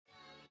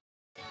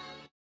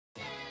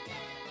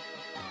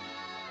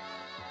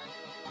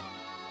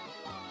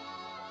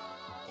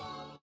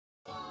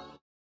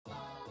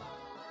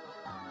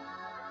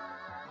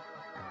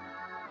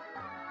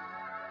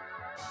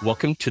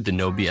Welcome to the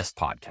No BS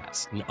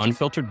podcast, an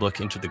unfiltered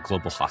look into the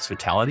global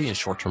hospitality and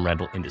short-term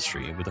rental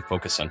industry with a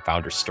focus on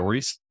founder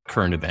stories,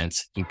 current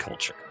events, and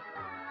culture.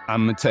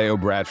 I'm Mateo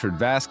Bradford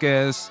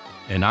Vasquez.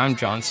 And I'm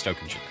John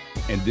Stokinger.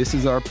 And this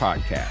is our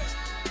podcast.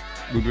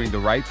 We bring the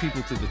right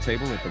people to the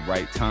table at the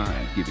right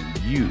time, giving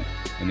you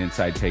an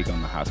inside take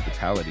on the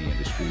hospitality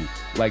industry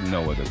like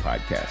no other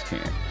podcast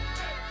can.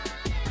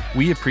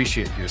 We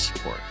appreciate your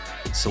support.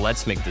 So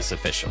let's make this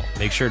official.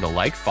 Make sure to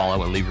like,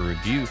 follow, and leave a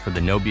review for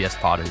the No BS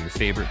Pod on your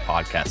favorite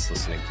podcast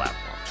listening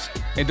platforms.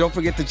 And don't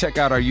forget to check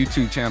out our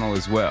YouTube channel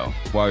as well.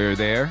 While you're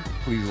there,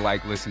 please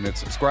like, listen, and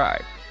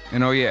subscribe.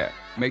 And oh yeah,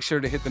 make sure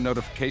to hit the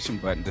notification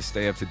button to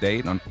stay up to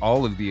date on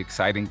all of the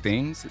exciting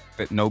things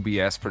that No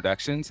BS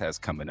Productions has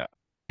coming up.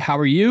 How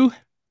are you?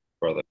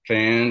 Brother,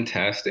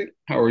 fantastic.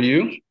 How are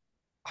you?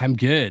 I'm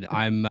good.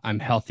 I'm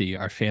healthy.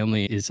 Our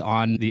family is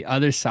on the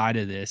other side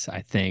of this.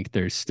 I think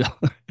there's still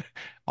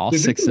all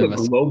six of us.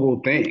 This is a global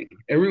thing.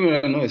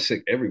 Everyone I know is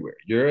sick everywhere.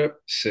 Europe,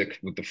 sick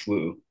with the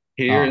flu.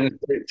 Here in the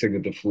States, sick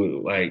with the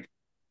flu. Like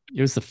it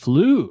was the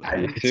flu.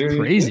 It's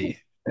crazy.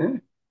 Yeah.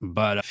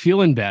 But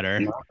feeling better.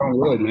 Knock on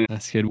wood, man.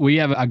 That's good. We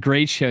have a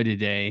great show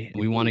today.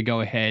 We want to go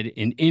ahead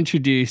and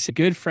introduce a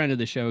good friend of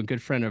the show, a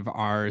good friend of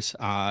ours,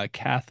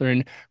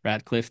 Catherine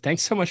Radcliffe.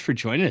 Thanks so much for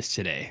joining us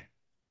today.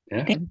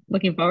 Yeah.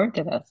 Looking forward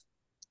to this.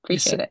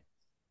 Appreciate it.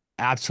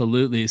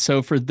 Absolutely.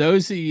 So for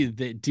those of you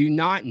that do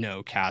not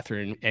know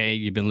Catherine,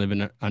 you've been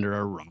living under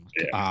a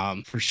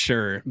rock, for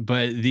sure.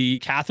 But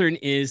Catherine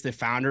is the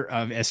founder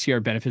of STR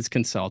Benefits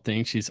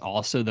Consulting. She's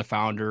also the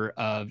founder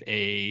of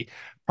a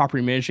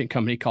property management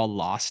company called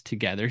Lost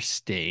Together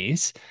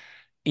Stays.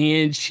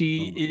 And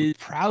she is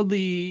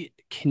proudly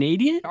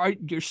Canadian.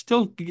 Do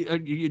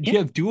you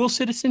have dual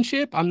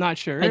citizenship? I'm not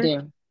sure. I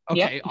do.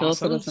 Okay, yep,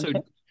 awesome. So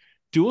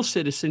dual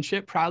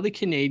citizenship, proudly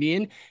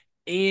Canadian.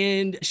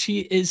 And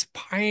she is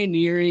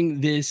pioneering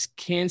this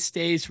Can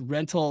Stays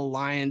Rental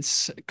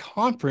Alliance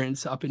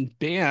conference up in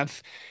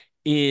Banff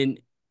in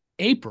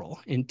April,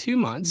 in 2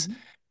 months.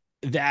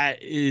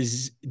 That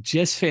is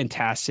just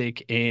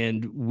fantastic.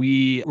 And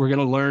we're going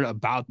to learn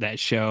about that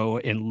show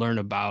and learn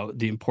about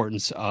the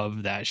importance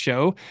of that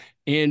show.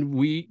 And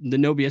the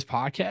No BS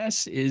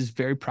podcast is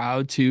very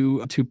proud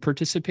to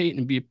participate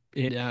and be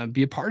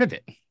a part of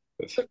it.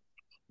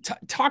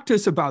 Talk to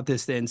us about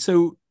this then.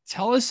 So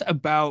tell us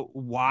about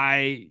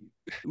why.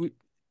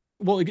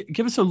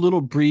 Give us a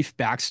little brief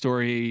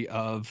backstory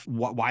of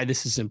why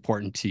this is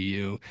important to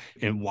you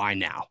and why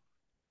now.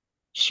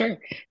 Sure.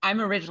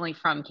 I'm originally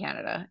from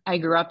Canada. I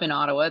grew up in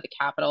Ottawa, the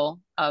capital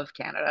of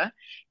Canada.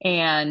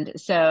 And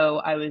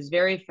so I was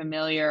very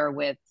familiar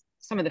with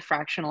some of the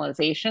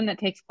fractionalization that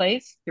takes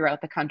place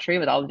throughout the country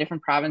with all the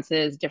different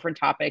provinces, different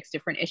topics,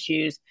 different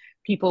issues.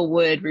 People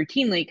would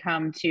routinely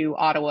come to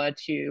Ottawa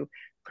to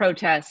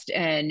protest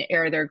and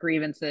air their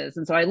grievances.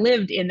 And so I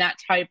lived in that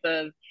type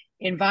of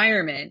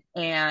environment.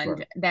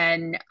 And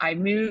then I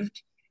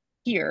moved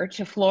here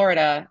to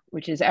Florida,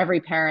 which is every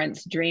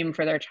parent's dream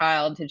for their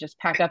child, to just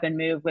pack up and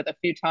move with a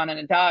futon and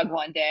a dog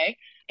one day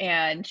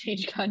and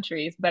change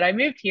countries. But I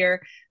moved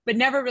here, but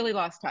never really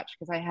lost touch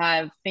because I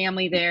have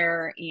family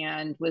there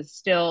and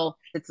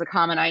it's a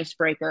common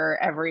icebreaker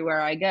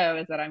everywhere I go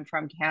is that I'm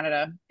from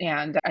Canada.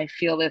 And I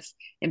feel this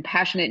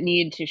impassionate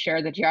need to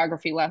share the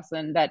geography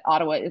lesson that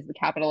Ottawa is the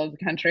capital of the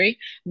country,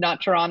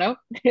 not Toronto,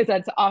 because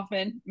that's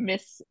often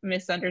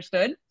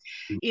misunderstood.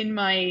 In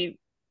my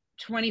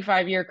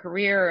 25-year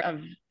career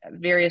of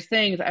various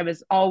things, I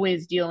was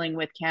always dealing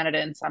with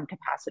Canada in some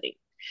capacity.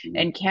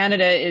 And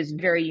Canada is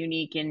very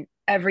unique in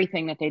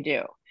everything that they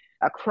do.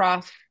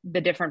 Across the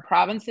different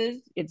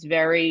provinces, it's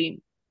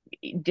very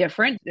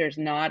different. There's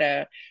not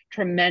a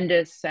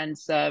tremendous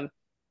sense of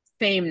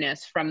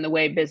sameness from the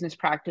way business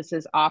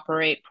practices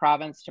operate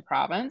province to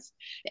province.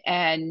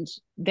 And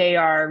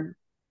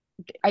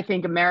I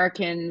think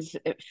Americans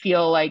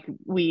feel like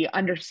we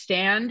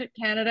understand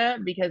Canada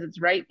because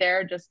it's right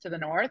there just to the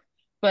north,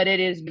 but it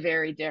is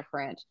very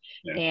different.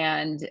 Yeah.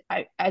 And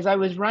as I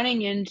was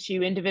running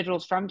into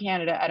individuals from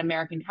Canada at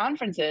American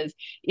conferences,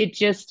 it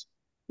just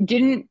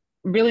didn't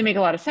really make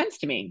a lot of sense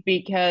to me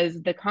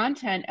because the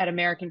content at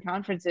American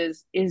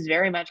conferences is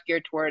very much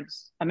geared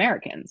towards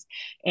Americans.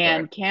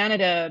 And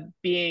Canada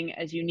being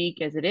as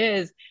unique as it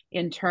is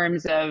in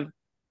terms of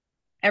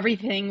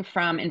everything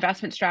from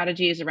investment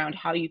strategies around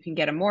how you can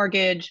get a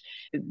mortgage,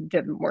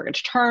 the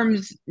mortgage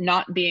terms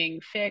not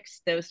being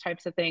fixed, those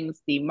types of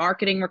things, the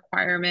marketing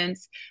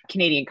requirements,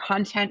 Canadian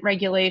content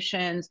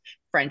regulations,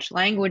 French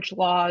language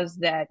laws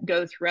that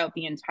go throughout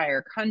the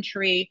entire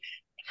country,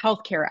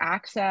 healthcare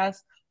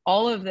access,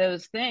 all of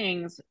those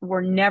things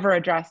were never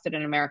addressed at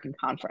an American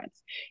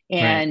conference.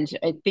 And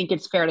I think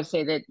it's fair to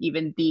say that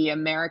even the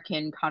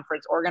American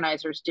conference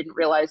organizers didn't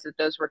realize that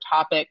those were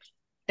topics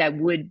that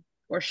would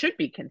or should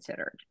be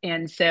considered.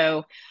 And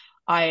so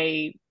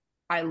I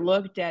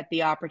looked at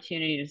the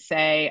opportunity to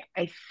say,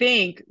 I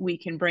think we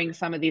can bring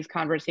some of these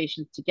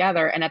conversations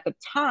together. And at the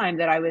time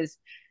that I was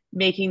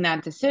making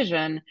that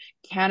decision,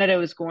 Canada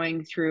was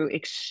going through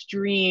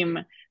extreme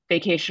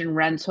vacation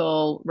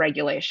rental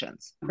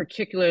regulations,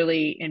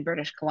 particularly in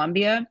British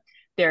Columbia.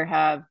 There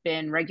have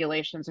been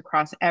regulations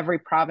across every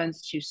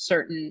province to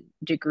certain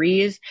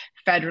degrees.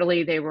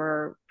 Federally, they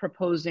were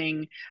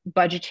proposing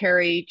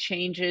budgetary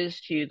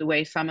changes to the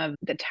way some of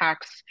the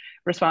tax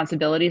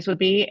responsibilities would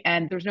be,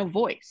 and there's no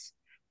voice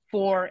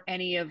for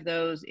any of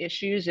those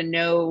issues and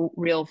no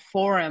real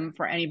forum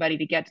for anybody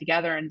to get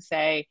together and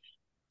say,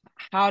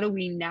 how do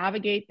we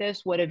navigate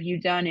this? What have you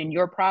done in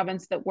your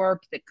province that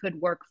worked, that could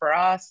work for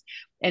us?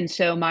 And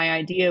so my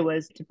idea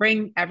was to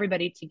bring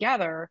everybody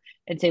together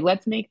and say,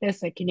 let's make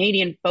this a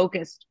Canadian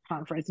focused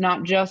conference,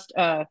 not just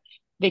a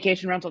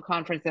vacation rental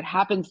conference that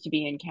happens to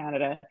be in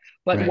Canada,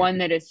 but Right. one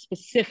that is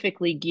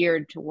specifically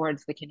geared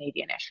towards the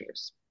Canadian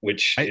issues.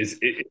 Which is,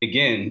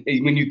 again,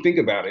 when you think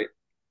about it,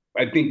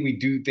 I think we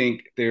do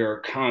think there are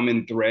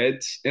common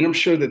threads, and I'm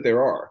sure that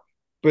there are,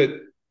 but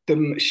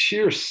the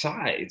sheer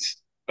size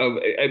of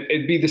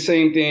it'd be the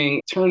same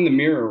thing. Turn the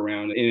mirror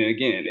around and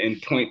again and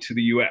point to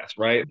the U.S.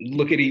 Right?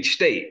 Look at each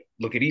state,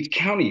 look at each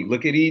county,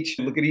 look at each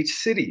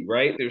city.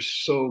 Right? There's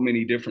so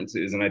many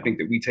differences, and I think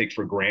that we take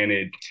for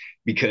granted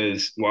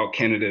because while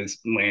Canada's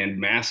land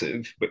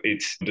massive, but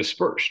it's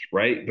dispersed.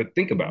 Right? But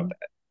think about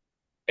that.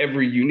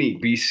 Every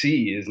unique.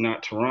 BC is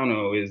not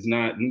Toronto, is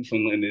not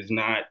Newfoundland, is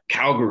not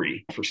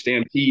Calgary for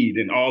Stampede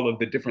and all of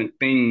the different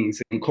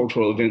things and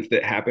cultural events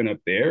that happen up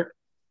there.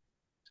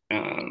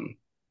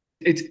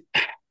 It's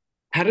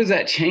how does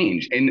that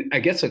change? And I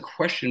guess a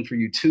question for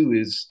you too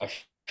is I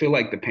feel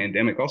like the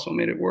pandemic also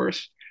made it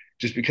worse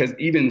just because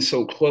even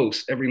so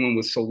close, everyone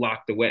was so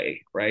locked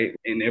away, right?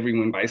 And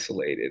everyone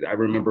isolated. I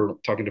remember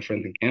talking to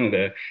friends in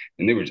Canada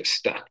and they were just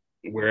stuck.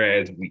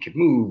 Whereas we could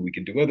move, we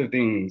could do other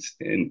things,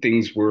 and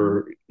things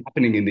were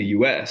happening in the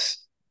US.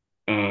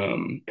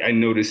 I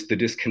noticed the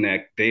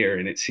disconnect there,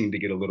 and it seemed to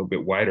get a little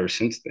bit wider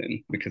since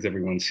then because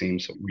everyone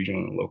seems so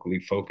regional and locally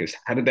focused.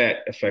 How did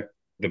that affect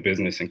the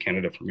business in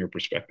Canada from your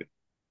perspective?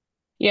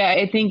 Yeah,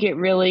 I think it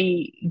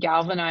really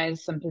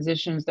galvanized some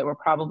positions that were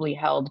probably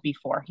held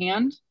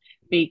beforehand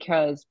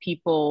because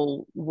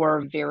people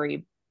were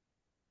very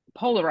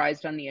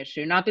polarized on the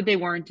issue. Not that they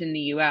weren't in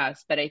the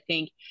US, but I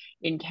think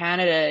in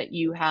Canada,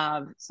 you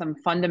have some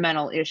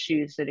fundamental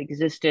issues that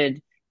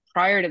existed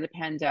prior to the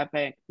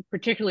pandemic,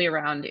 particularly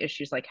around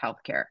issues like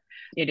healthcare.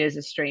 It is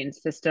a strained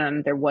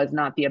system. There was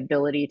not the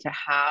ability to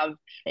have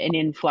an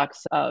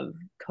influx of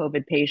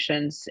COVID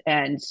patients.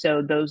 And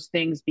so those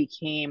things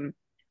became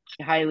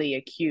highly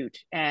acute.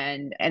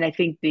 And I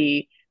think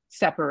the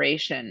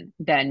separation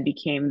then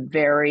became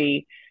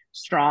very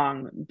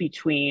strong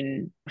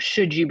between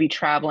should you be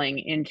traveling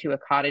into a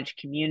cottage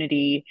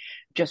community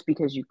just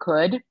because you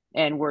could,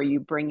 and were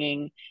you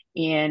bringing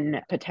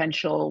in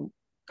potential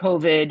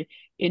COVID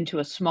into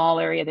a small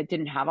area that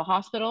didn't have a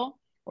hospital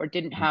or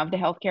didn't have the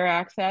healthcare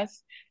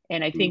access.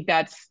 And I think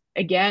that's,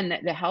 again,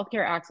 the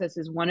healthcare access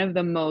is one of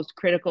the most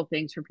critical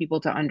things for people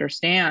to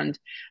understand.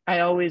 I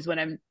always, when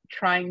I'm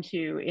trying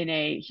to, in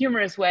a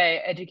humorous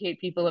way,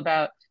 educate people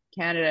about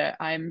Canada,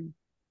 I'm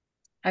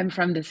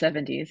from the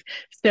 70s.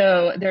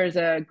 So there's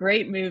a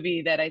great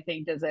movie that I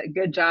think does a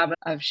good job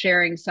of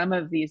sharing some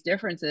of these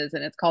differences,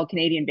 and it's called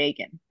Canadian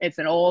Bacon. It's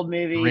an old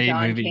movie, Great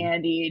John movie.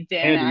 Candy,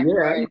 Dan And yeah,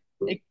 Aykroyd.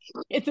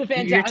 It's a You're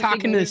fantastic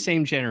talking to the movie.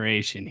 same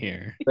generation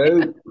here.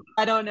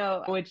 I don't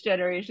know which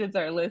generations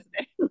are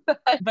listening,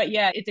 but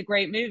yeah, it's a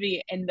great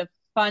movie. And the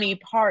funny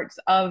parts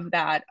of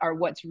that are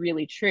what's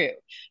really true.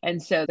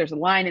 And so there's a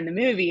line in the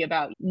movie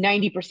about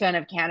 90%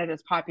 of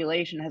Canada's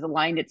population has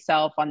aligned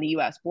itself on the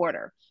US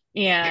border.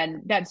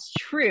 And that's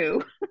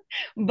true,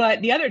 but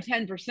the other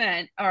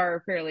 10%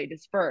 are fairly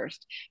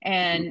dispersed.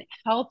 And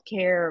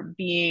healthcare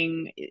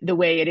being the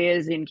way it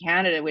is in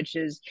Canada, which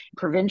is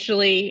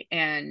provincially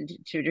and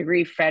to a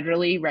degree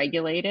federally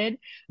regulated,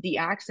 the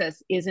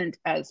access isn't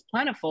as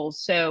plentiful.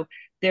 So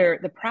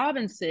the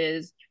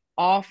provinces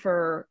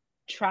offer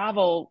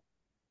travel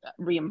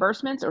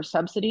reimbursements or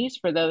subsidies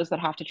for those that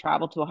have to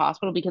travel to a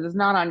hospital, because it's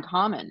not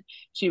uncommon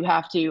to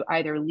have to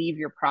either leave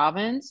your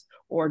province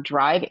or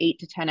drive 8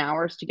 to 10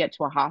 hours to get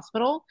to a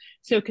hospital.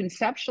 So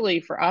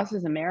conceptually for us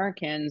as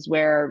Americans,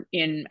 where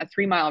in a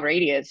 3 mile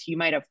radius, you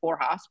might have 4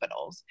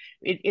 hospitals,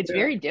 it's yeah.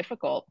 very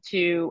difficult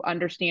to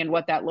understand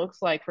what that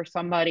looks like for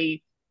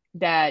somebody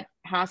that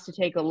has to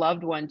take a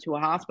loved one to a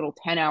hospital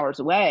 10 hours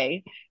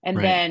away. And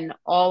Right. then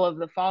all of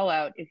the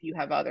fallout, if you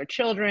have other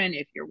children,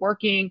 if you're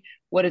working,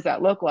 what does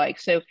that look like?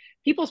 So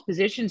people's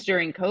positions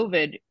during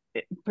COVID,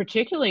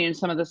 particularly in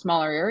some of the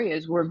smaller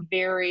areas, were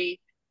very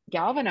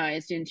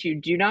galvanized into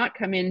do not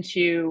come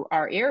into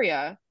our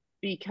area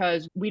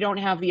because we don't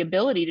have the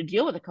ability to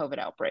deal with a COVID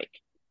outbreak.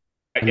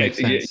 That makes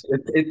sense.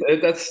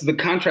 That's the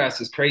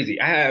contrast is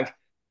crazy. I have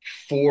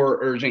 4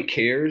 urgent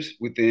cares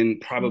within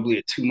probably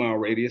a 2 mile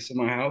radius of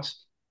my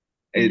house.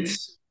 Mm-hmm.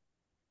 It's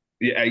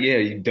yeah,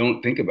 you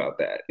don't think about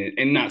that.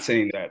 And not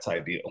saying that's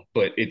ideal,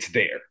 but it's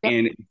there Yep.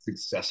 and it's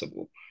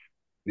accessible.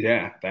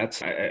 Yeah, that's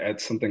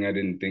something I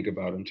didn't think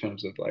about in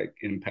terms of like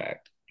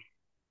impact.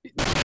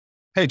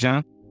 Hey,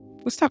 John,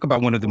 let's talk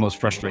about one of the most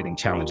frustrating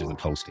challenges of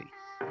hosting: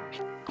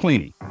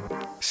 cleaning.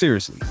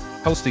 Seriously,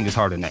 hosting is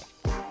hard enough.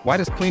 Why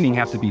does cleaning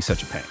have to be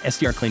such a pain?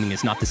 STR cleaning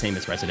is not the same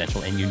as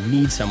residential, and you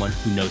need someone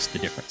who knows the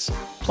difference.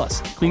 Plus,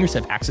 cleaners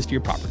have access to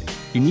your property.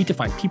 You need to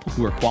find people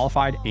who are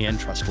qualified and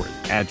trustworthy.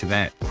 Add to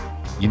that,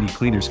 you need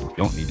cleaners who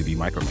don't need to be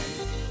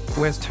micromanaged.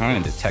 Who has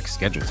time to text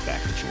schedules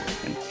back and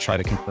forth and try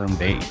to confirm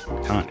days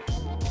or time,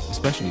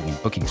 especially when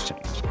bookings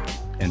change?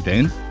 And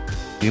then,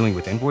 dealing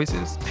with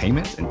invoices,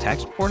 payments, and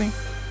tax reporting?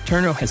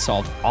 Turno has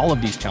solved all of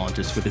these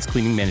challenges with its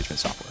cleaning management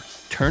software.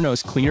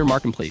 Turno's Cleaner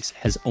Marketplace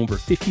has over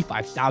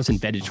 55,000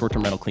 vetted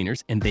short-term rental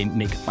cleaners, and they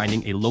make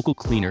finding a local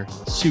cleaner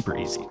super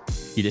easy.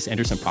 You just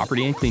enter some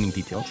property and cleaning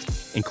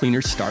details, and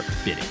cleaners start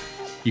bidding.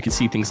 You can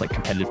see things like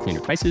competitive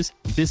cleaner prices,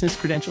 business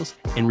credentials,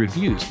 and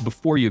reviews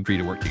before you agree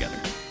to work together.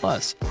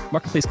 Plus,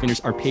 Marketplace cleaners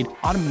are paid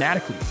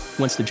automatically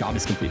once the job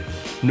is completed.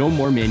 No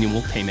more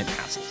manual payment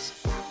hassles.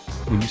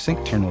 When you sync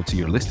Turno to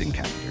your listing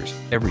calendars,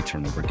 every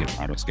turnover gets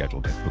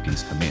auto-scheduled as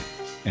bookings come in.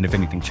 And if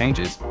anything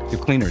changes, your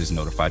cleaner is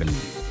notified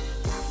immediately.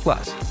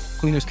 Plus,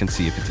 cleaners can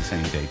see if it's a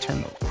same-day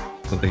turnover,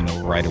 so they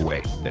know right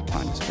away that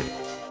time is critical.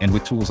 And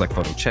with tools like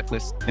photo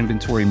checklists,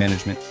 inventory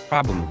management,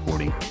 problem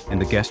reporting,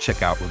 and the guest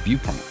checkout review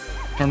panel,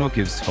 Turno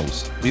gives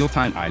hosts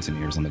real-time eyes and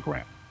ears on the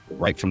ground,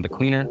 right from the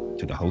cleaner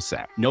to the host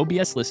app. No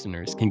BS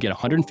listeners can get a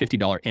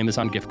 $150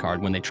 Amazon gift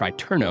card when they try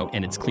Turno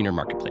and its cleaner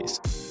marketplace.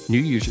 New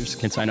users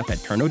can sign up at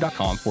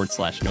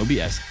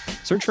turno.com/nobs,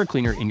 search for a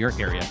cleaner in your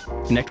area,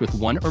 connect with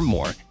one or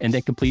more, and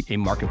then complete a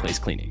marketplace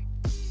cleaning.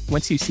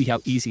 Once you see how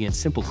easy and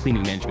simple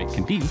cleaning management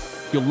can be,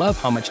 you'll love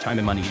how much time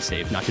and money you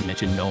save, not to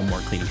mention no more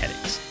cleaning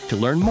headaches. To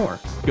learn more,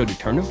 go to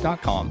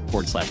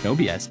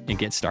turno.com/nobs and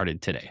get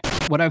started today.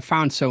 What I've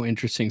found so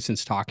interesting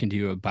since talking to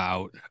you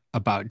about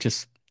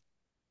just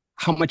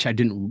how much I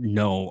didn't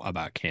know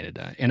about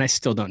Canada, and I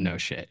still don't know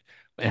shit.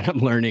 And I'm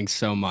learning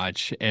so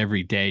much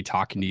every day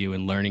talking to you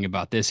and learning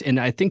about this. And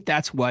I think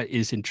that's what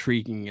is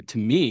intriguing to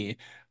me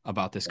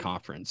about this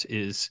conference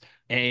is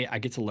I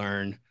get to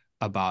learn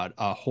about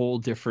a whole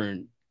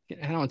different,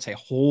 I don't want to say a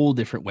whole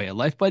different way of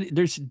life, but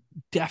there's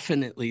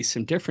definitely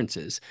some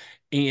differences.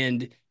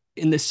 And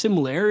the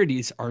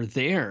similarities are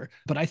there.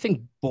 But I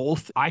think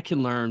both we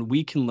can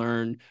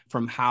learn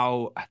from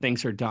how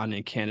things are done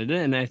in Canada.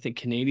 And I think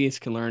Canadians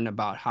can learn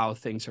about how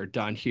things are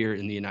done here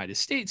in the United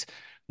States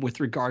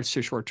with regards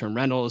to short-term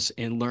rentals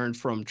and learn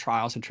from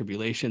trials and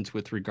tribulations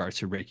with regards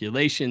to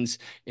regulations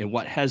and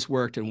what has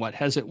worked and what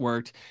hasn't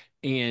worked.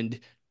 And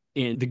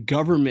the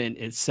government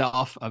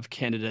itself of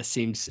Canada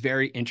seems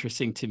very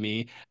interesting to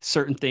me.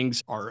 Certain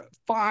things are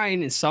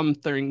fine, and some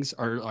things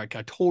are like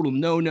a total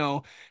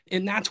no-no.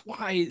 And that's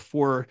why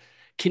for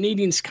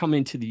Canadians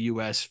coming to the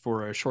US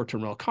for a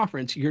short-term rental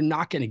conference, you're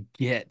not going to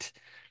get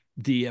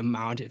the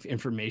amount of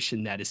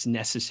information that is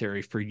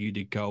necessary for you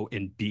to go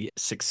and be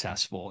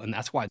successful. And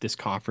that's why this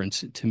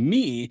conference, to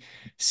me,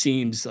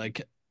 seems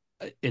like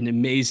an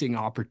amazing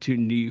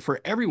opportunity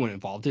for everyone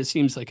involved. It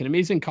seems like an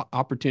amazing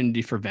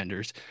opportunity for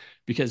vendors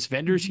because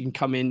vendors can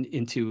come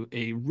into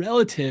a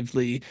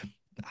relatively,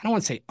 I don't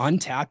want to say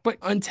untapped, but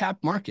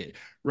untapped market,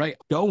 right?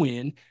 Go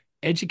in,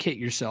 educate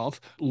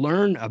yourself,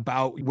 learn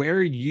about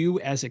where you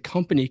as a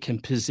company can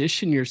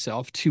position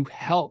yourself to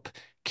help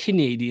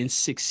Canadians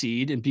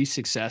succeed and be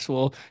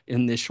successful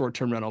in this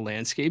short-term rental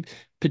landscape,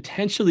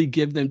 potentially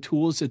give them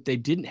tools that they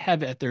didn't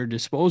have at their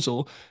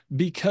disposal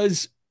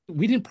because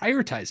we didn't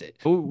prioritize it.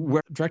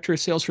 We're director of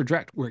sales for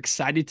Direct. We're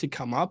excited to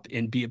come up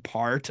and be a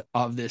part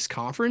of this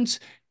conference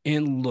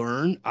and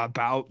learn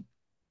about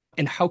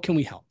and how can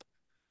we help?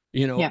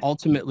 Yeah.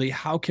 Ultimately,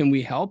 how can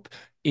we help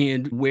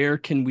and where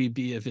can we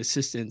be of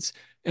assistance?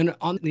 And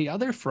on the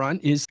other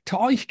front is to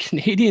all you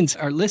Canadians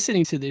are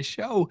listening to this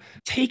show,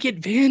 take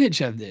advantage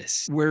of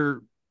this.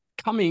 We're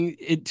coming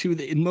into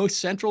the most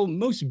central,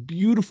 most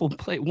beautiful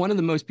place, one of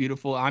the most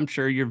beautiful. I'm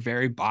sure you're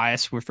very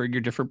biased for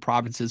your different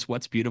provinces,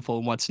 what's beautiful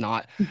and what's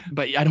not.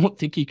 But I don't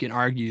think you can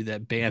argue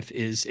that Banff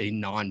is a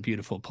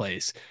non-beautiful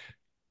place.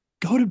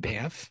 Go to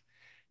Banff,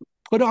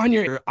 put on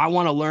your I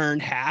want to learn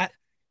hat,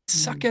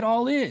 suck it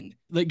all in.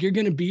 Like you're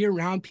going to be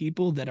around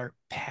people that are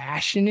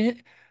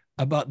passionate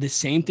about the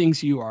same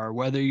things you are,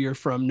 whether you're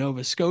from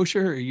Nova Scotia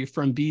or you're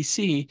from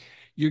BC,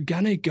 you're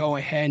going to go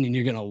ahead and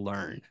you're going to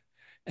learn.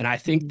 And I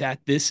think that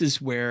this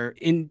is where,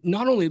 in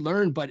not only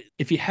learn, but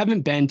if you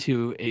haven't been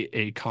to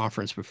a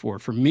conference before,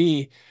 for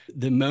me,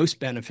 the most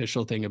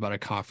beneficial thing about a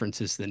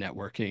conference is the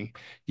networking.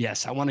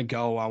 Yes, I want to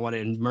go, I want to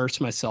immerse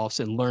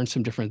myself and learn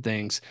some different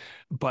things.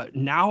 But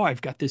now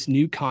I've got this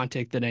new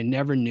contact that I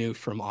never knew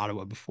from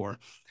Ottawa before.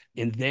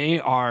 And they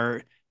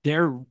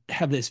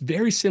have this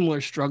very similar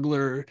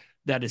struggler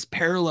that is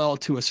parallel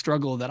to a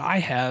struggle that I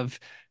have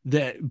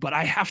but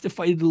I have to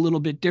fight it a little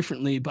bit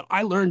differently. But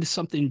I learned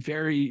something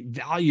very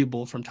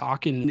valuable from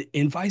talking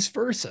and vice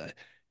versa.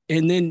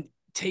 And then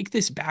take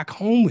this back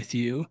home with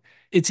you.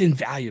 It's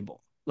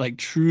invaluable, like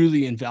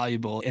truly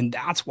invaluable. And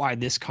that's why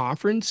this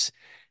conference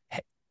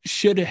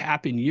should have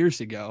happened years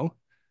ago.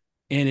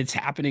 And it's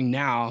happening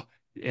now.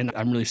 And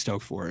I'm really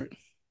stoked for it.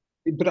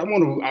 But I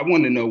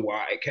want to know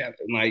why, Kevin.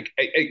 Like,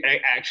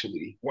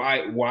 actually,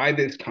 why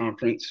this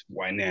conference?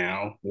 Why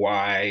now?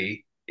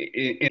 Why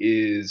it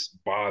is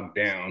bogged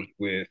down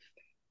with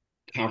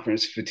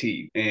conference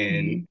fatigue,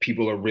 and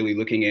people are really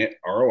looking at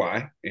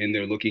ROI, and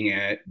they're looking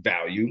at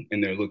value,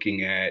 and they're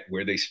looking at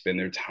where they spend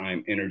their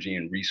time, energy,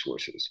 and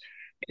resources.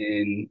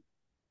 And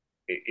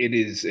it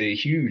is a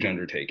huge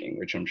undertaking,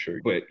 which I'm sure,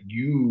 but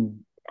you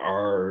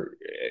are,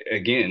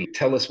 again,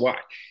 tell us why.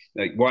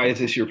 Like, why is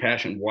this your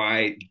passion?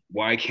 Why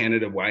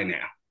Canada? Why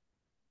now?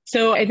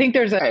 So I think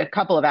there's a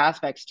couple of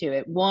aspects to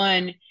it.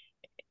 One,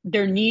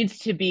 there needs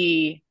to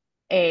be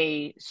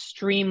a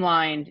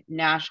streamlined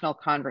national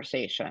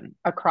conversation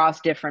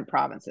across different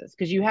provinces,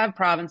 because you have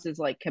provinces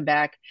like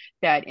Quebec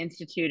that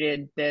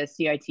instituted the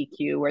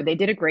CITQ, where they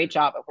did a great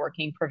job of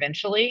working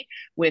provincially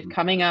with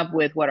coming up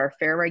with what are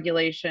fair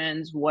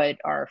regulations, what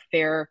are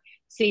fair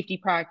safety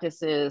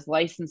practices,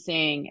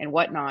 licensing, and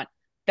whatnot.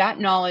 That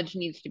knowledge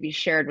needs to be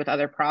shared with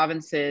other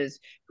provinces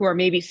who are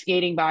maybe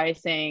skating by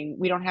saying,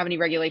 we don't have any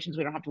regulations,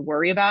 we don't have to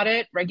worry about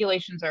it.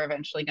 Regulations are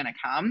eventually going to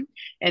come.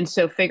 And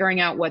so figuring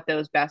out what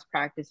those best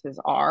practices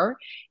are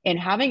and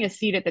having a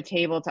seat at the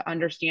table to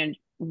understand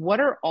what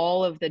are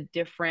all of the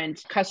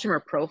different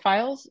customer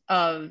profiles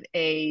of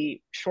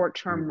a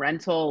short-term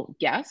rental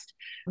guest.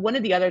 One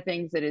of the other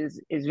things that is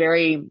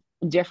very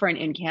different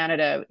in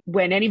Canada,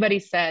 when anybody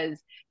says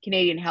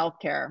Canadian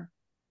healthcare,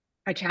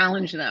 I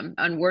challenge them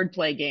on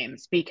wordplay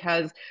games,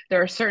 because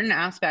there are certain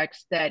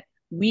aspects that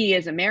we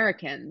as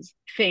Americans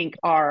think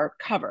are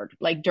covered,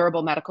 like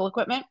durable medical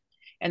equipment.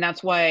 And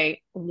that's why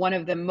one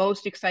of the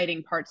most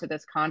exciting parts of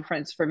this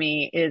conference for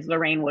me is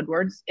Lorraine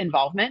Woodward's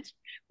involvement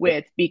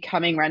with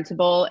becoming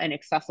rentable and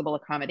accessible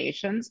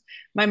accommodations.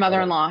 My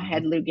mother-in-law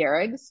had Lou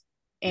Gehrig's,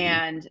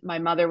 and my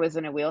mother was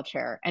in a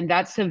wheelchair, and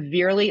that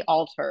severely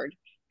altered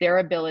their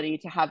ability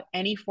to have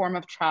any form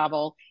of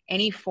travel,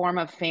 any form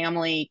of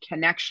family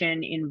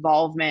connection,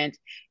 involvement.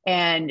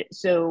 And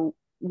so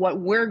what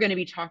we're going to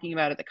be talking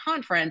about at the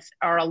conference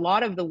are a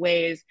lot of the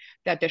ways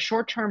that the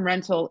short-term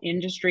rental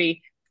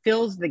industry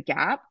fills the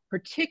gap,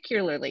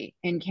 particularly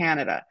in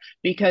Canada,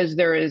 because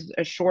there is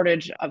a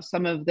shortage of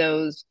some of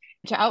those.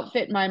 To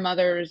outfit my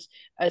mother's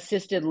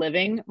assisted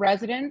living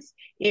residence,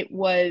 it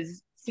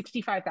was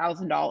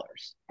 $65,000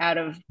 out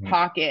of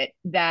pocket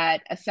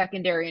that a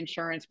secondary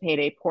insurance paid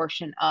a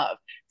portion of.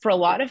 For a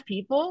lot of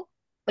people,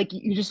 like,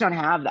 you just don't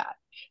have that.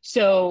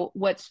 So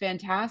what's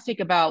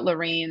fantastic about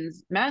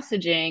Lorraine's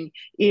messaging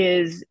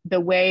is the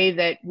way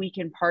that we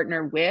can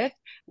partner with,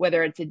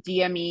 whether it's a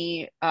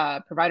DME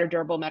provider,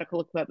 durable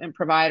medical equipment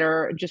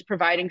provider, just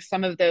providing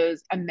some of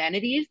those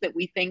amenities that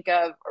we think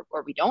of,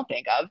 or we don't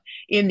think of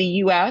in the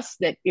US,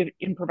 that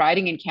in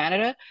providing in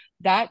Canada,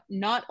 that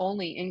not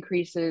only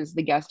increases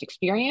the guest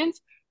experience,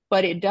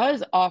 but it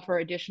does offer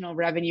additional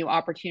revenue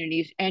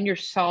opportunities, and you're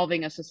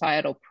solving a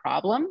societal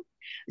problem.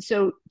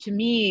 So to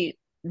me,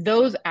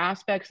 those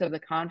aspects of the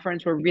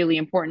conference were really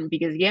important,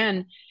 because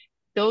again,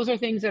 those are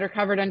things that are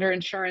covered under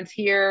insurance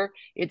here.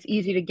 It's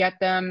easy to get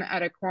them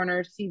at a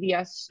corner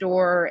CVS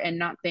store and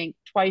not think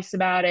twice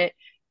about it.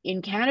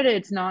 In Canada,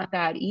 it's not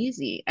that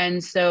easy.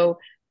 And so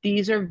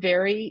these are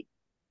very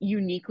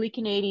uniquely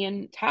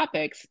Canadian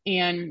topics,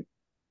 and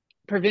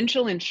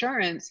provincial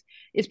insurance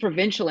is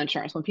provincial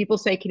insurance. When people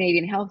say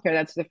Canadian healthcare,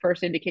 that's the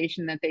first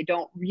indication that they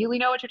don't really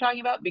know what you're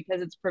talking about,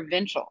 because it's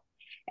provincial.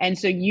 And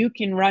so you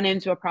can run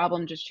into a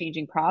problem just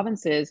changing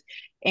provinces.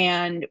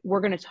 And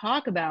we're going to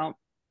talk about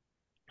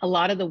a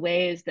lot of the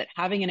ways that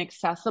having an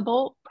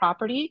accessible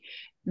property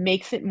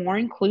makes it more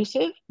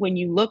inclusive. When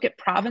you look at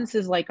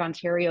provinces like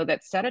Ontario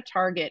that set a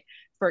target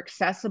for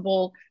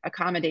accessible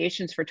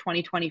accommodations for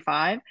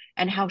 2025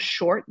 and how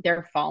short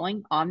they're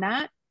falling on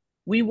that,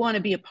 we want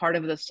to be a part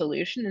of the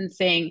solution and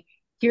saying,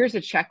 here's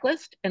a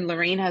checklist. And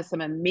Lorraine has some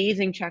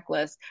amazing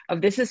checklists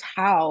of this is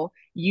how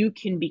you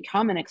can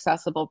become an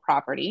accessible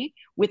property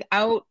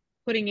without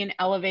putting in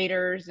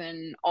elevators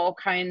and all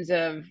kinds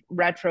of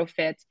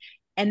retrofits.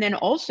 And then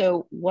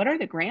also, what are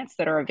the grants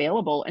that are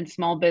available and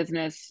small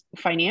business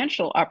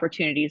financial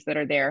opportunities that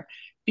are there?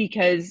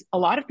 Because a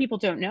lot of people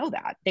don't know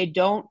that. They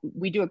don't.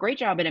 We do a great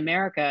job in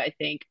America, I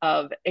think,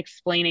 of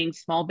explaining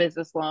small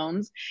business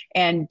loans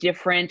and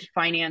different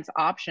finance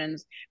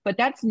options, but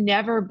that's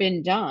never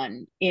been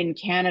done in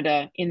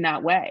Canada in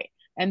that way.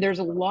 And there's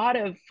a lot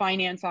of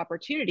finance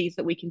opportunities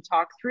that we can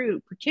talk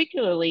through,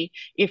 particularly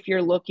if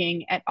you're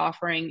looking at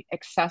offering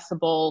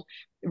accessible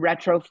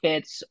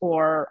retrofits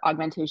or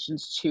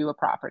augmentations to a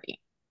property.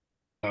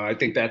 I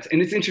think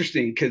and it's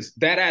interesting because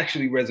that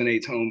actually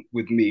resonates home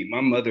with me.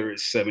 My mother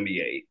is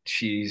 78.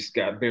 She's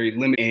got very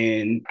limited,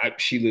 and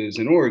she lives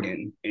in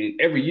Oregon.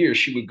 And every year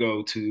she would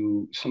go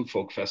to some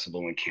folk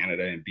festival in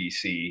Canada and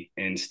BC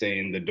and stay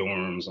in the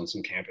dorms on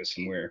some campus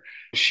somewhere.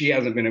 She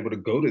hasn't been able to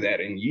go to that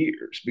in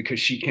years because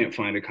she can't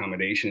find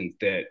accommodations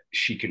that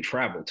she can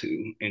travel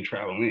to and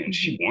travel in. Mm-hmm.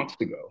 She wants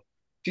to go.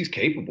 She's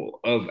capable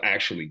of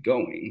actually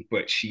going,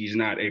 but she's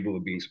not able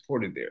to being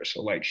supported there.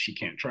 So like she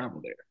can't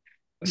travel there.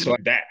 So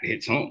that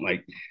hits home.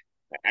 Like,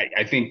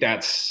 I think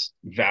that's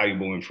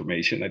valuable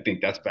information. I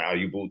think that's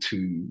valuable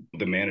to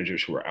the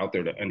managers who are out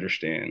there to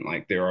understand,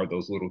 like, there are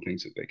those little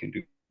things that they can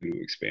do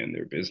to expand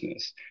their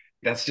business.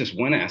 that's just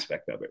one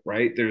aspect of it,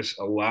 right? There's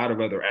a lot of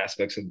other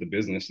aspects of the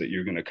business that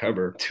you're going to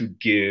cover to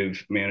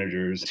give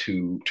managers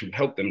to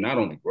help them not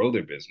only grow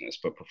their business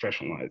but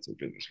professionalize their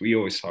business. We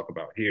always talk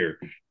about here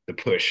the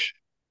push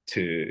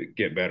to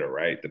get better,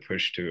 right? The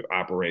push to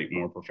operate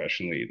more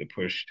professionally, the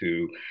push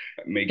to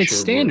make It's sure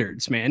we're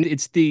standards, man.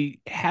 It's the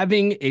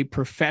having a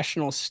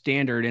professional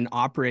standard and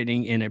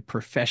operating in a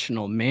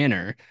professional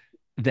manner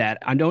that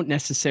I don't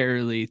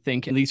necessarily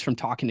think, at least from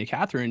talking to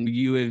Catherine,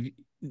 you have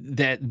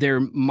that there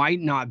might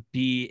not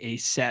be a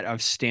set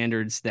of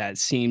standards that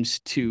seems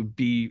to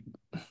be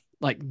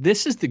like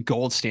this is the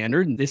gold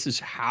standard and this is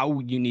how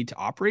you need to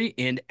operate.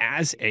 And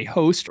as a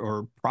host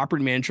or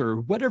property manager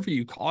or whatever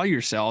you call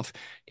yourself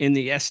in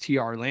the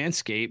STR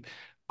landscape,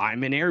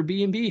 I'm an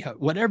Airbnb,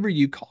 whatever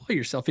you call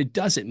yourself, it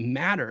doesn't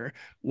matter.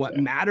 What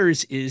yeah,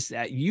 matters is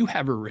that you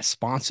have a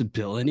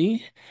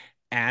responsibility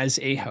as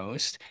a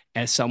host,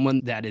 as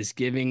someone that is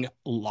giving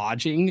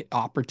lodging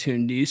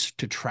opportunities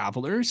to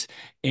travelers.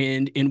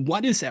 And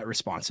what is that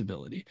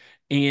responsibility?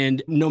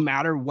 And no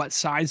matter what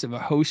size of a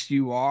host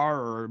you are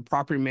or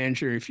property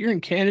manager, if you're in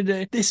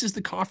Canada, this is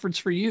the conference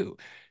for you.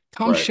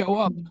 Come right, show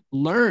up,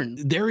 learn.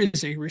 There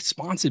is a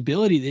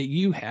responsibility that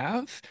you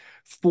have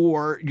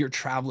for your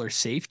traveler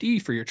safety,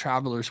 for your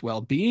travelers'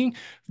 well-being.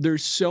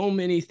 There's so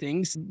many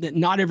things that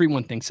not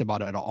everyone thinks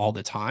about it all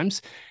the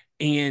times.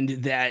 And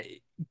that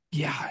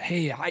yeah,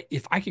 hey,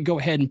 if I could go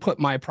ahead and put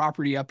my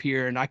property up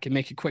here and I can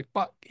make a quick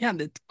buck, yeah,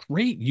 that's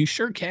great. You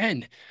sure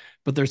can.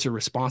 But there's a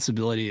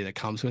responsibility that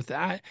comes with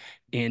that.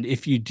 And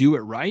if you do it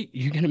right,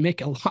 you're going to make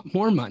a lot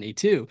more money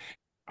too.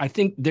 I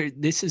think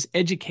this is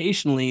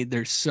educationally,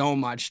 there's so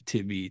much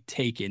to be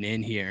taken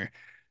in here.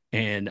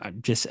 And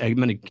I'm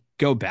going to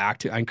go back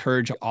to, I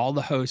encourage all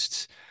the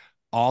hosts,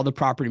 all the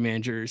property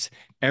managers,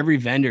 every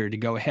vendor to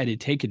go ahead and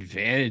take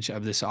advantage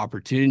of this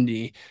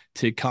opportunity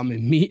to come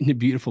and meet in a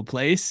beautiful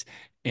place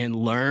and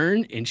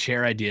learn and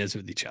share ideas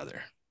with each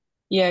other.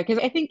 Yeah, because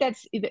I think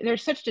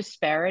there's such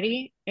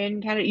disparity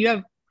in kind of you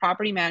have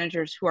property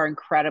managers who are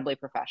incredibly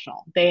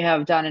professional. They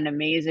have done an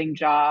amazing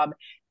job.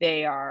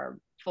 They are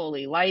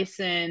fully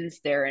licensed,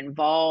 they're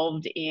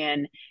involved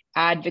in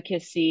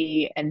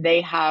advocacy, and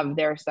they have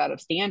their set of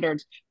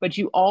standards. But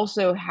you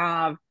also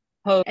have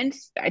and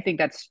I think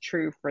that's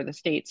true for the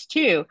states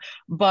too,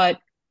 but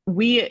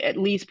we at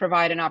least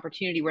provide an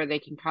opportunity where they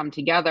can come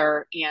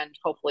together and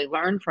hopefully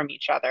learn from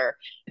each other.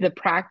 The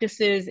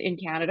practices in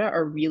Canada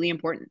are really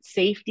important.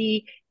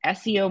 Safety,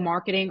 SEO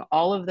marketing,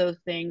 all of those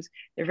things,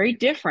 they're very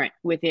different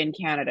within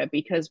Canada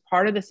because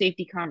part of the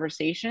safety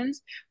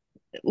conversations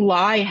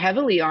lie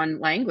heavily on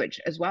language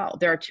as well.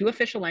 There are two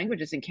official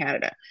languages in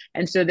Canada.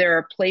 And so there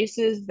are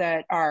places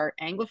that are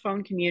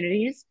Anglophone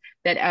communities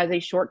that, as a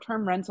short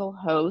term rental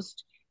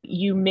host,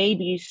 you may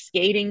be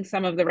skating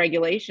some of the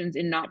regulations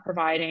in not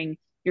providing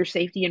your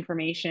safety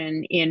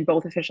information in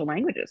both official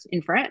languages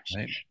in French.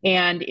 Right.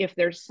 And if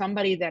there's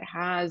somebody that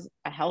has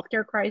a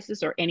healthcare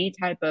crisis or any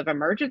type of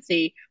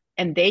emergency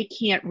and they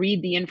can't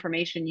read the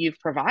information you've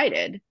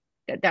provided,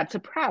 that's a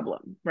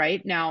problem,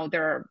 right? Now,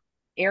 there are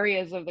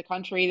areas of the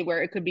country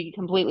where it could be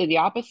completely the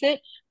opposite.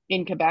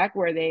 In Quebec,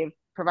 where they've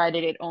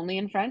provided it only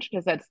in French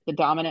because that's the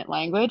dominant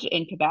language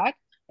in Quebec,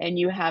 and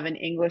you have an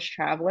English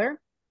traveler.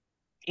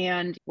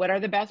 And what are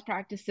the best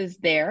practices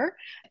there?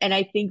 And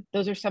I think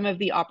those are some of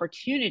the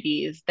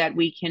opportunities that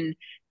we can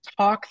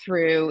talk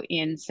through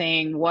in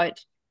saying what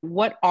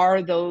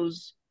are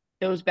those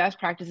best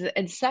practices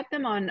and set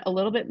them on a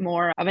little bit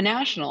more of a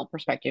national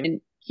perspective.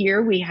 And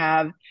here we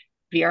have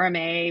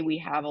VRMA, we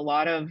have a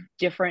lot of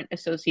different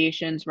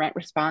associations, Rent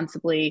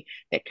Responsibly,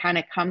 that kind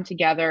of come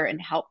together and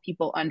help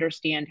people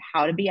understand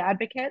how to be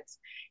advocates.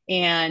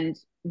 And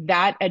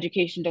that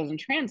education doesn't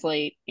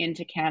translate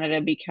into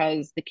Canada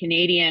because the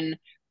Canadian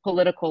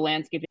political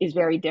landscape is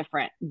very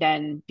different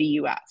than the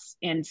US.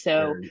 And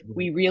so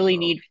we really so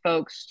need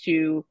folks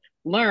to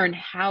learn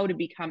how to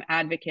become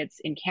advocates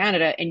in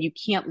Canada. And you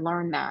can't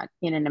learn that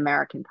in an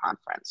American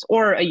conference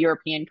or a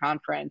European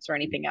conference or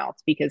anything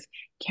else because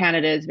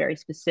Canada is very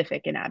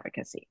specific in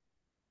advocacy.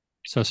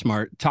 So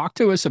smart. Talk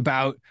to us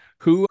about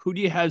who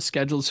do you have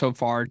scheduled so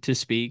far to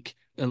speak?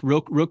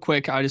 Real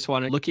quick, I just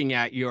want to looking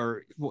at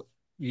you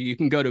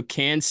can go to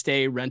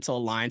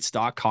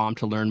canstayrentalalliance.com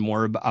to learn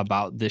more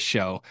about this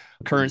show.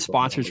 Current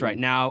sponsors right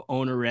now,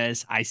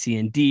 OwnerRez,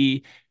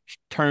 ICND,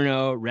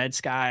 Turno, Red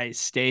Sky,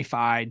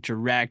 StayFi,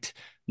 Direct,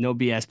 No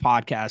BS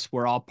Podcast.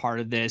 We're all part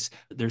of this.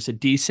 There's a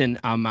decent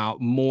amount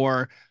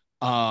more.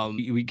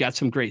 We got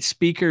some great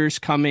speakers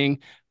coming.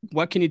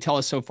 What can you tell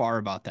us so far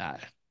about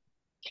that?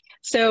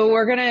 So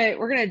we're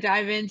gonna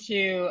dive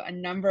into a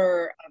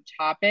number of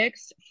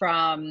topics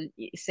from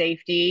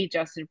safety.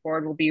 Justin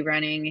Ford will be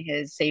running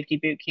his safety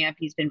boot camp.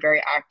 He's been very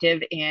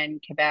active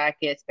in Quebec,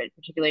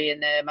 particularly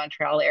in the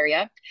Montreal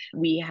area.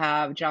 We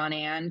have John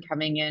Ann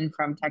coming in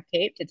from Tech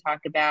Tape to talk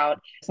about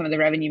some of the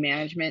revenue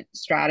management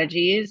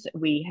strategies.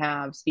 We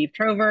have Steve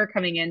Trover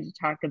coming in to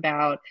talk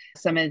about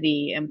some of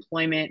the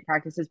employment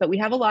practices. But we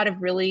have a lot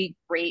of really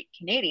great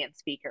Canadian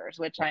speakers,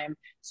 which I'm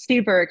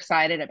super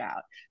excited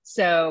about.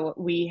 So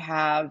we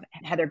have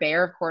Heather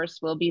Bayer, of course,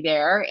 will be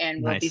there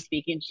and will be Nice.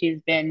 speaking. She's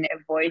been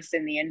a voice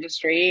in the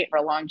industry for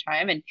a long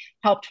time and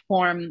helped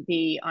form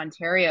the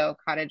Ontario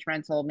Cottage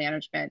Rental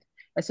Management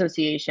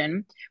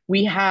Association.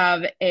 We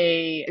have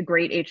a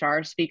great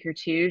HR speaker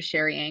too,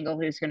 Sherry Angle,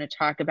 who's going to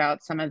talk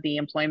about some of the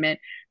employment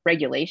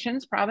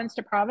regulations province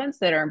to province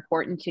that are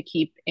important to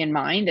keep in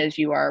mind as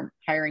you are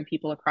hiring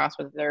people across,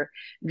 whether they're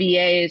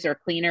VAs or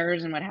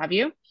cleaners and what have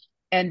you.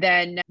 And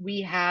then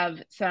we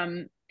have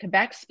some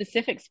Quebec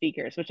specific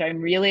speakers, which I'm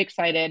really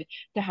excited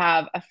to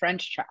have a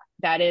French track.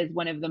 That is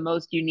one of the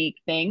most unique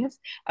things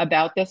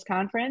about this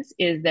conference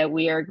is that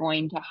we are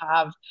going to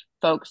have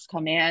folks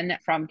come in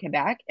from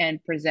Quebec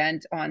and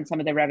present on some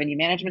of the revenue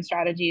management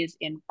strategies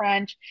in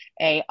French,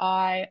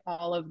 AI,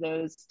 all of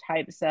those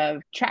types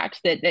of tracks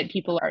that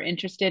people are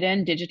interested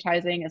in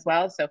digitizing as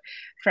well. So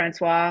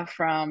Francois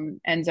from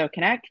Enzo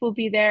Connect will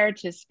be there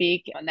to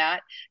speak on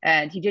that.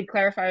 And he did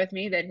clarify with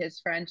me that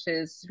his French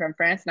is from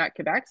France, not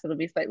Quebec, so it'll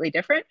be slightly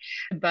different.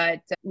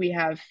 But we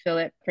have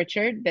Philip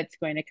Pritchard that's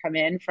going to come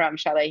in from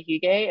Chalet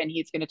Huguet, and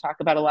he's going to talk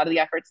about a lot of the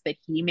efforts that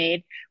he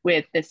made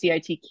with the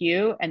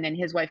CITQ. And then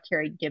his wife,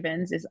 Carrie Gibbons,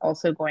 is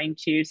also going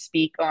to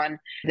speak on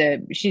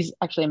she's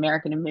actually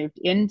American and moved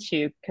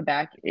into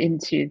Quebec,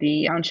 into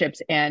the townships,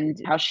 and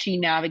how she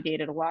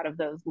navigated a lot of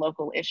those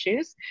local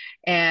issues.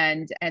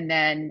 And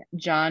then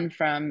John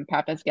from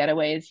Papa's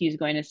Getaways, he's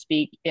going to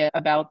speak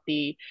about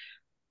the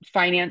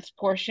finance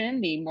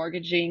portion, the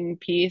mortgaging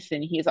piece,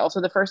 and he's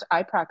also the first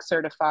IPRAC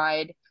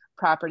certified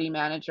property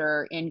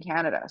manager in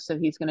Canada. So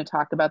he's going to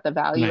talk about the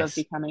value of Nice.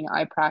 becoming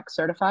IPRAC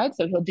certified.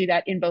 So he'll do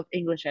that in both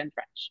English and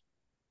French.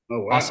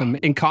 Oh, wow. Awesome.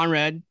 And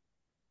Conrad.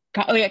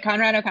 Oh yeah,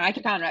 Conrad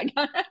O'Connell.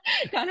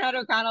 Conrad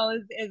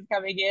O'Connell is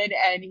coming in,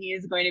 and he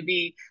is going to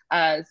be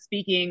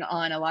speaking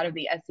on a lot of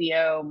the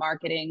SEO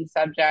marketing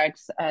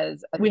subjects.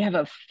 As we have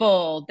a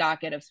full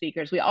docket of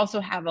speakers, we also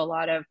have a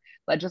lot of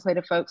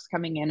legislative folks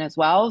coming in as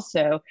well.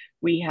 So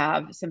we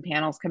have some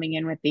panels coming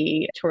in with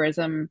the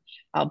Tourism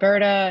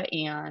Alberta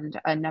and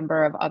a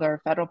number of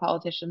other federal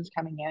politicians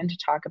coming in to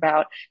talk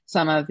about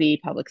some of the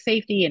public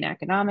safety and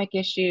economic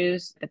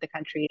issues that the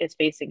country is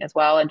facing as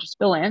well, and just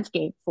the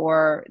landscape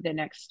for the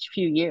next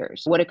few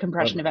years. What do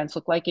compression events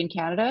look like in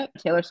Canada?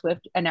 Taylor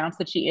Swift announced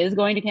that she is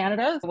going to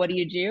Canada. What do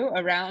you do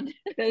around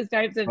those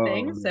types of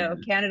things? So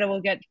Canada will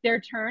get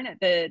their turn at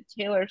the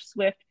Taylor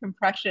Swift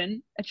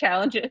compression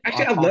challenges.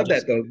 Actually, I love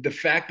that though. The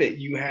fact that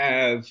you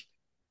have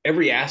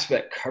every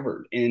aspect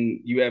covered and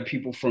you have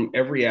people from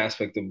every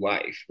aspect of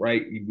life,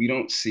 right? We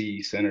don't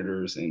see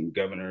senators and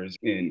governors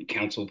and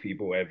council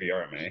people at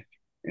VRMA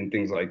and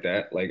things like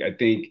that. Like, I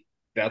think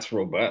that's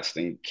robust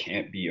and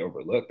can't be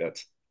overlooked.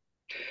 That's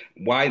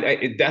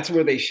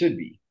where they should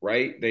be,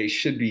 right? They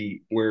should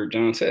be where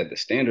John said the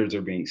standards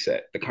are being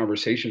set, the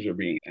conversations are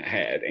being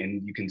had,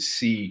 and you can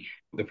see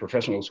the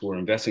professionals who are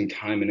investing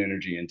time and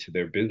energy into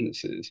their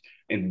businesses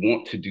and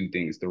want to do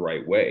things the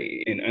right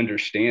way and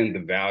understand the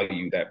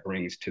value that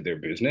brings to their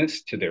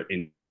business, to their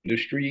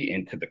industry,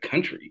 and to the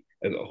country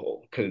as a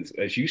whole. Because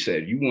as you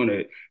said, you want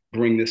to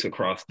bring this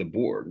across the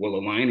board. Well,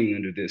 aligning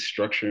under this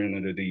structure and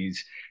under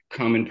these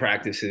common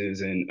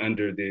practices and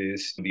under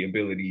this, the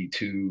ability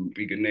to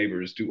be good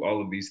neighbors, do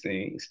all of these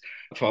things,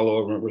 follow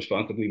a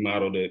responsibly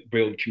model to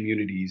build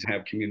communities,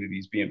 have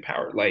communities be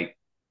empowered. Like,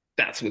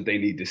 that's what they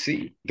need to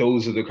see.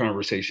 Those are the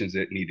conversations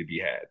that need to be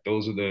had.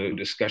 Those are the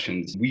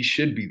discussions. We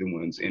should be the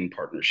ones in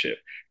partnership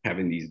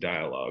having these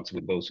dialogues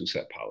with those who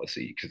set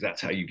policy, because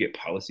that's how you get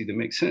policy that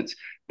makes sense.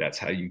 That's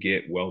how you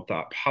get well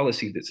thought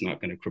policy that's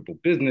not going to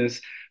cripple business,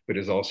 but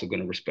is also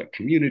going to respect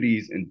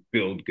communities and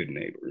build good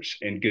neighbors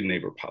and good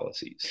neighbor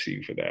policies. See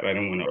you for that. I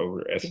don't want to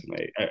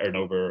overestimate or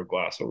over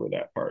gloss over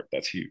that part.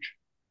 That's huge.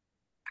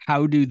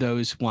 How do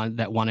those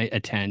that want to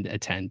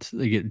attend?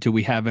 Like, do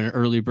we have an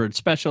early bird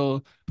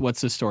special?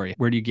 What's the story?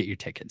 Where do you get your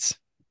tickets?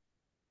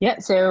 Yeah,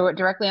 so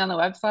directly on the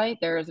website,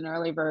 there is an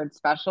early bird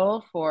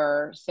special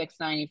for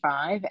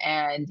 $6.95,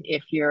 and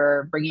if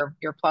you're bringing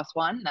your plus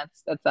one,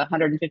 that's a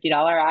 $150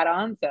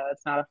 add-on, so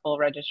it's not a full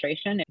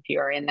registration. If you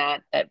are in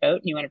that boat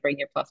and you want to bring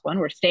your plus one,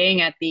 we're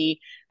staying at the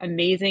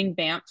amazing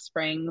Banff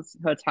Springs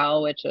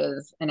Hotel, which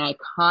is an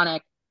iconic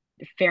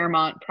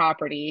Fairmont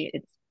property.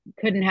 It's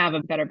couldn't have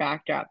a better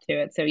backdrop to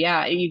it. So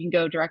yeah, you can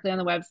go directly on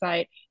the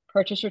website,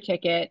 purchase your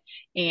ticket,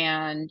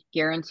 and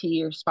guarantee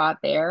your spot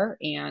there.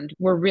 And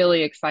we're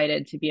really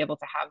excited to be able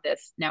to have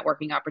this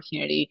networking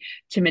opportunity.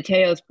 To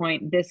Mateo's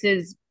point, this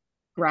is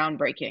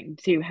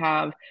groundbreaking to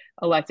have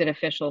elected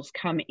officials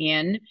come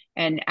in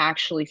and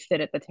actually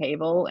sit at the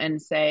table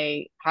and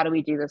say, how do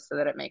we do this so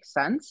that it makes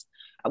sense?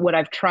 What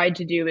I've tried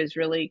to do is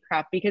really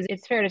craft, because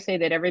it's fair to say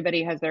that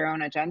everybody has their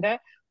own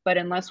agenda. But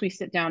unless we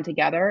sit down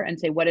together and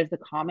say, what is the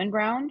common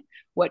ground?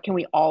 What can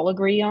we all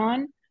agree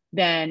on?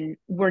 Then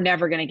we're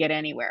never going to get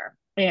anywhere.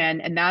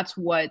 And that's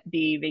what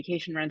the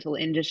vacation rental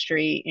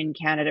industry in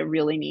Canada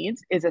really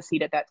needs, is a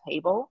seat at that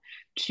table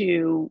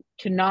to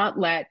not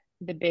let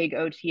the big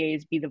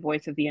OTAs be the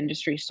voice of the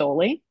industry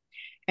solely,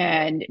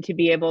 and to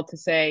be able to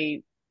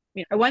say,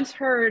 I once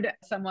heard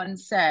someone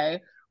say,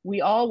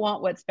 we all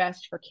want what's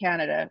best for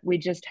Canada. We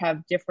just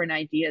have different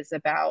ideas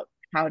about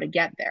how to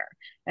get there.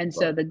 And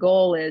so Right. the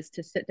goal is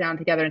to sit down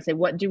together and say,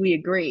 what do we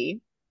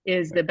agree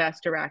is Right. the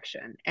best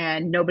direction?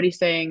 And nobody's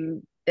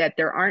saying that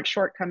there aren't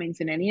shortcomings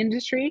in any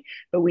industry,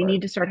 but we Right.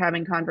 need to start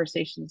having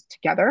conversations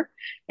together.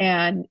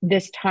 And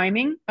this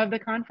timing of the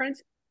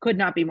conference could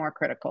not be more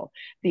critical.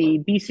 The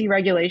BC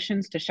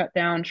regulations to shut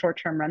down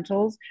short-term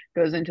rentals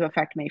goes into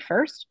effect May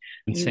 1st.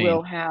 You Insane.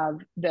 will have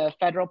the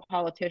federal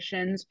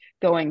politicians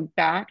going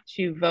back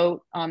to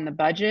vote on the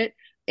budget.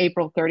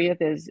 April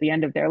 30th is the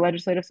end of their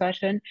legislative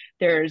session.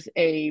 There's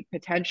a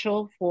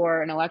potential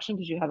for an election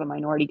because you have a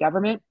minority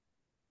government.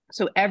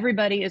 So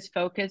everybody is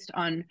focused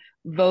on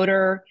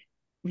voter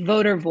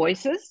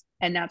voices,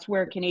 and that's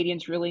where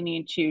Canadians really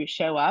need to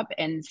show up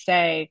and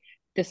say,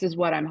 this is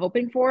what I'm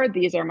hoping for,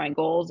 these are my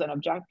goals and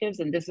objectives,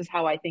 and this is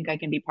how I think I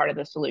can be part of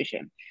the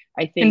solution.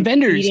 I And think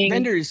vendors,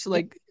 feeding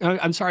like,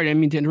 I'm sorry, I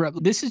didn't mean to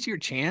interrupt. This is your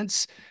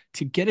chance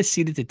to get a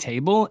seat at the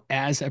table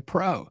as a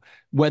pro,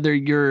 whether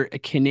you're a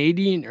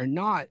Canadian or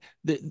not.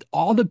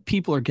 All the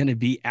people are going to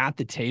be at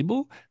the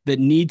table that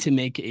need to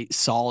make a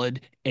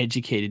solid,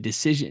 educated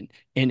decision.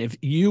 And if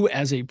you,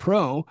 as a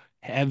pro,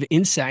 have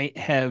insight,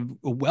 have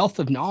a wealth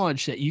of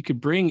knowledge that you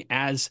could bring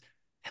as,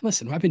 "Hey,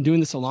 listen, I've been doing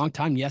this a long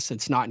time. Yes,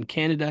 it's not in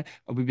Canada.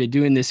 We've been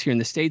doing this here in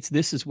the States.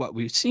 This is what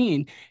we've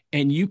seen."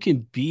 And you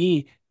can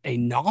be a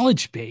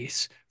knowledge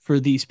base for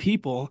these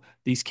people,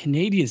 these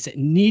Canadians that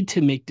need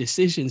to make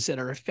decisions that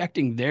are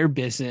affecting their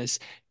business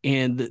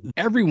and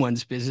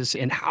everyone's business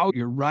and how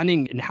you're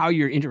running and how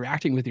you're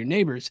interacting with your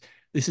neighbors.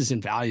 This is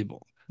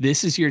invaluable.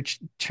 This is your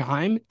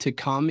time to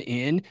come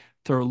in,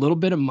 throw a little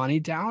bit of money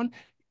down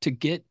to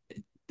get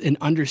an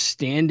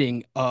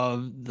understanding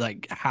of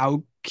like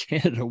how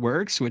Canada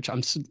works, which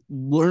I'm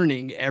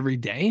learning every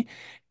day,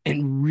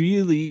 and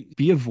really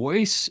be a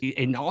voice,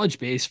 a knowledge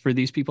base for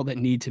these people that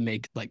need to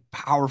make like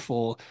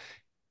powerful,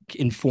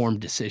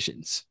 informed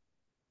decisions.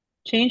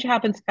 change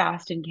happens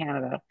fast in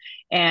Canada,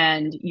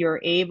 and you're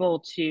able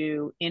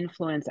to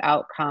influence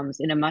outcomes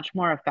in a much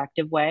more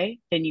effective way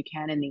than you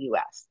can in the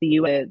US.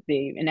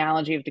 The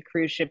analogy of the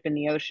cruise ship in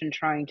the ocean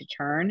trying to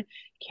turn,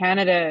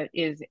 Canada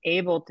is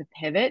able to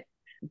pivot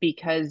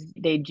because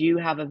they do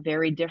have a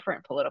very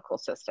different political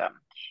system.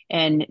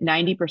 And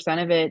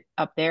 90% of it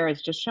up there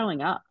is just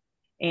showing up.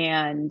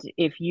 And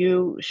if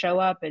you show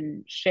up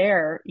and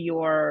share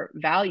your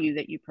value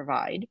that you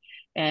provide,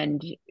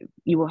 and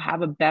you will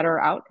have a better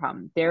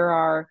outcome. There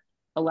are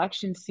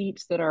election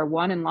seats that are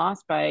won and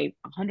lost by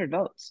 100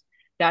 votes.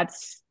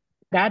 That's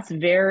that's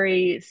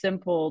very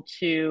simple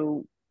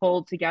to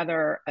pull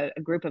together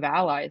a group of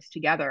allies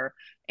together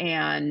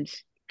and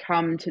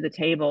come to the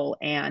table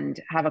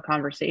and have a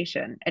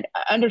conversation. And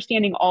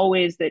understanding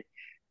always that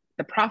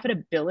the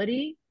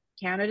profitability,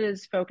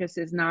 Canada's focus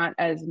is not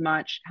as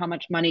much how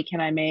much money can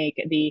I make,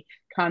 the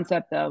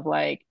concept of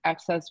like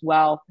excess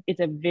wealth. It's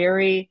a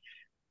very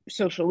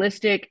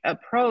socialistic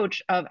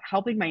approach of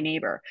helping my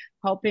neighbor,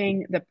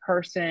 helping the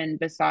person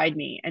beside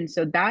me. And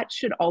so that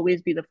should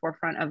always be the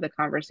forefront of the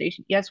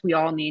conversation. Yes, we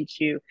all need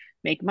to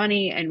make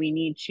money and we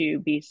need to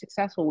be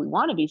successful. We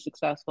want to be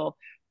successful,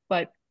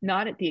 but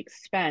not at the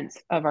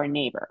expense of our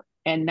neighbor.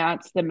 And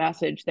that's the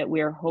message that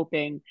we're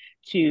hoping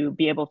to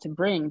be able to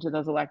bring to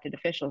those elected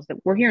officials, that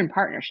we're here in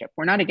partnership.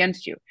 We're not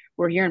against you.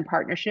 We're here in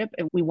partnership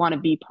and we want to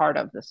be part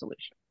of the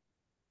solution.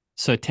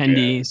 So Yeah.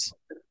 attendees,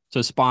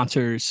 so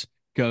sponsors,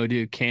 go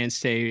to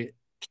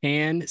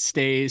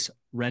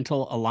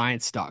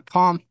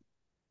canstaysrentalalliance.com.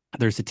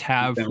 There's a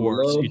tab Down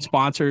for below.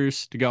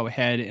 sponsors to go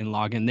ahead and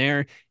log in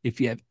there. If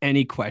you have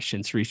any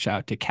questions, reach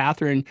out to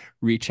Catherine,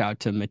 reach out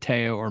to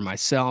Mateo or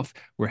myself.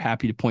 We're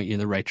happy to point you in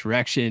the right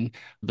direction.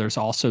 There's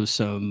also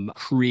some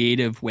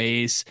creative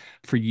ways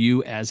for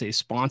you as a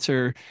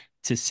sponsor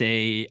to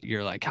say,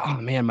 you're like,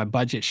 oh man, my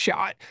budget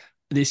shot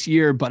this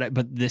year, but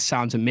this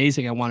sounds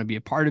amazing. I want to be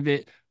a part of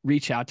it.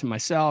 Reach out to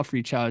myself,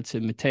 reach out to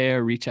Mateo,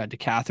 reach out to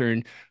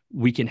Catherine.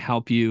 We can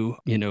help you.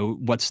 You know,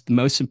 what's the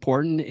most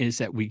important is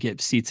that we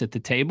get seats at the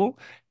table.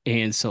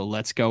 And so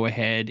let's go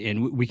ahead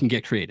and we can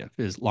get creative.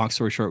 Is long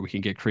story short, we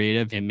can get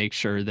creative and make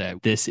sure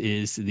that this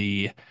is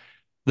the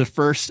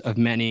first of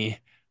many.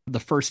 The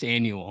first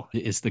annual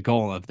is the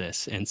goal of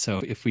this. And so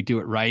if we do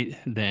it right,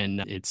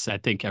 then I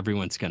think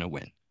everyone's going to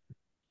win.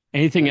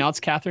 Anything else,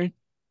 Catherine?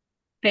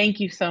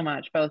 Thank you so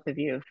much, both of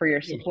you, for your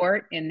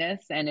support in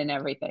this and in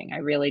everything. I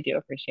really do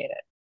appreciate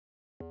it.